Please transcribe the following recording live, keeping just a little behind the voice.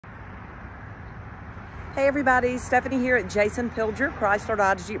Hey everybody, Stephanie here at Jason Pilger, Chrysler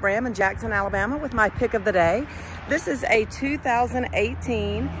Dodge Jeep Ram in Jackson, Alabama with my pick of the day. This is a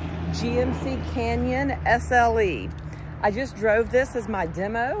 2018 GMC Canyon SLE. I just drove this as my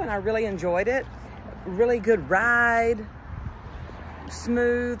demo and I really enjoyed it. Really good ride,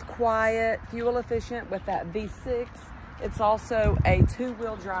 smooth, quiet, fuel efficient with that V6. It's also a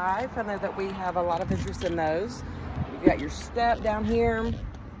two-wheel drive. I know that we have a lot of interest in those. You've got your step down here.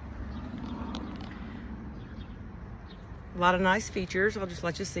 A lot of nice features. I'll just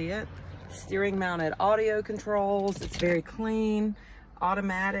let you see it. Steering mounted audio controls. It's very clean,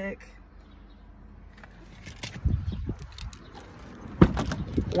 automatic.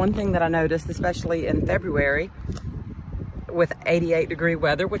 One thing that I noticed, especially in February with 88-degree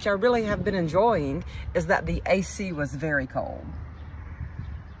weather, which I really have been enjoying, is that the AC was very cold.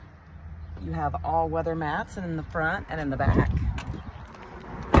 You have all weather mats in the front and in the back.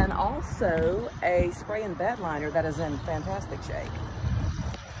 And also a spray and bed liner that is in fantastic shape.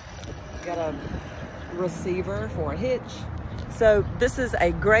 Got a receiver for a hitch. So this is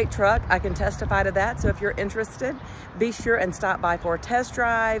a great truck. I can testify to that. So if you're interested, be sure and stop by for a test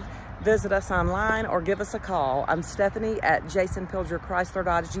drive, visit us online, or give us a call. I'm Stephanie at Jason Pilger Chrysler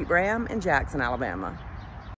Dodge Jeep Ram in Jackson, Alabama.